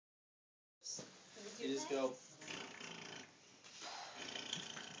You just go.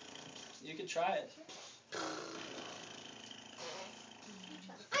 You can try it.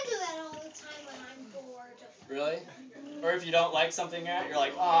 I do that all the time when I'm bored. Really? Or if you don't like something, you're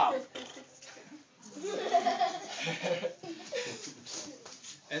like, ah.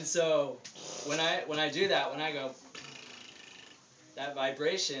 And so when I do that, when I go, that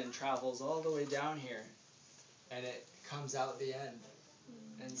vibration travels all the way down here, and it comes out the end.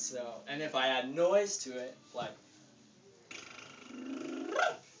 And so, and if I add noise to it, like,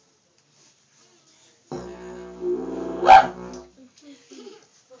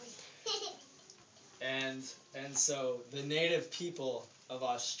 and so the native people of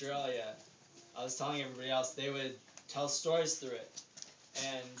Australia, I was telling everybody else, they would tell stories through it.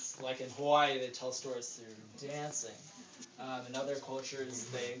 And like in Hawaii, they tell stories through dancing. In other cultures,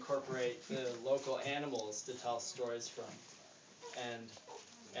 they incorporate the local animals to tell stories from. And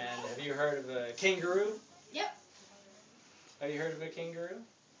have you heard of a kangaroo? Yep. Have you heard of a kangaroo?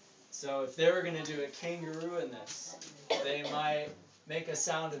 So if they were going to do a kangaroo in this, they might make a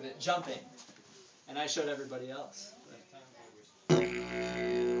sound of it jumping. And I showed everybody else. And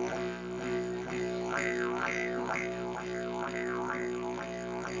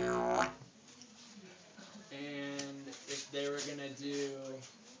if they were going to do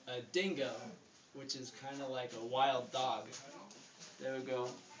a dingo, which is kind of like a wild dog, they would go.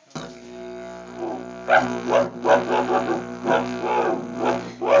 And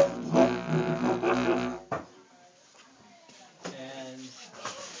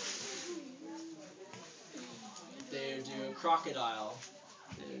they would do a crocodile.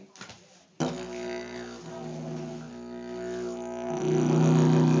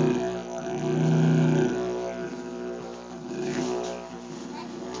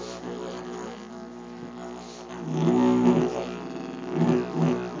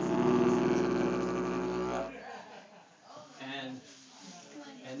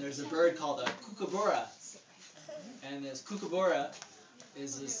 And there's a bird called a kookaburra. And this kookaburra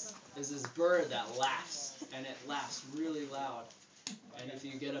is this bird that laughs, and it laughs really loud. And if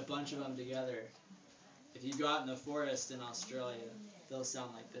you get a bunch of them together, if you go out in the forest in Australia, they'll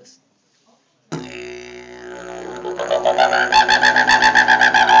sound like this. And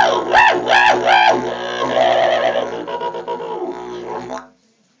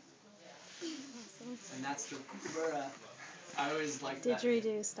that's the kookaburra. I always like that.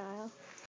 Didgeridoo style.